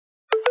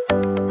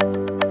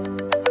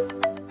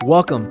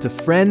Welcome to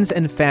Friends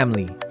and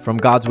Family from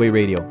God's Way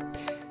Radio.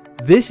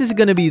 This is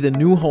going to be the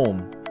new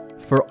home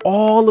for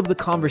all of the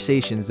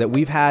conversations that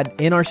we've had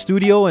in our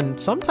studio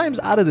and sometimes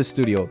out of the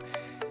studio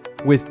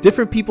with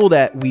different people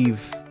that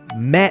we've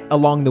met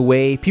along the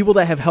way, people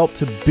that have helped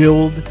to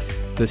build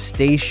the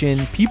station,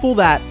 people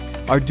that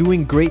are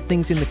doing great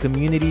things in the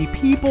community,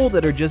 people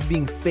that are just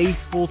being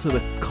faithful to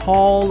the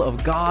call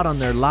of God on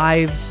their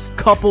lives,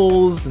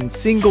 couples and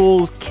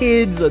singles,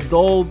 kids,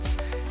 adults,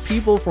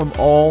 people from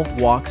all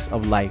walks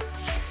of life.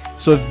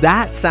 So if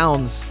that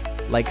sounds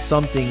like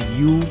something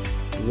you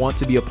want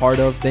to be a part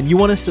of, then you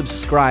want to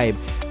subscribe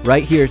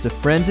right here to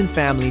Friends and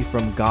Family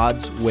from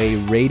God's Way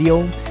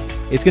Radio.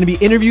 It's going to be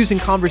interviews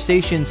and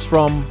conversations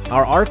from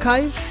our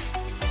archive,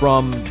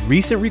 from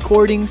recent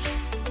recordings,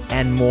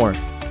 and more.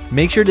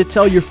 Make sure to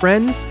tell your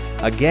friends.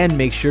 Again,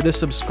 make sure to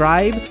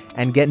subscribe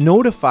and get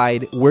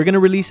notified. We're going to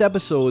release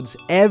episodes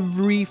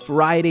every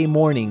Friday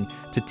morning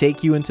to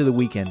take you into the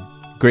weekend.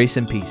 Grace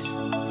and peace.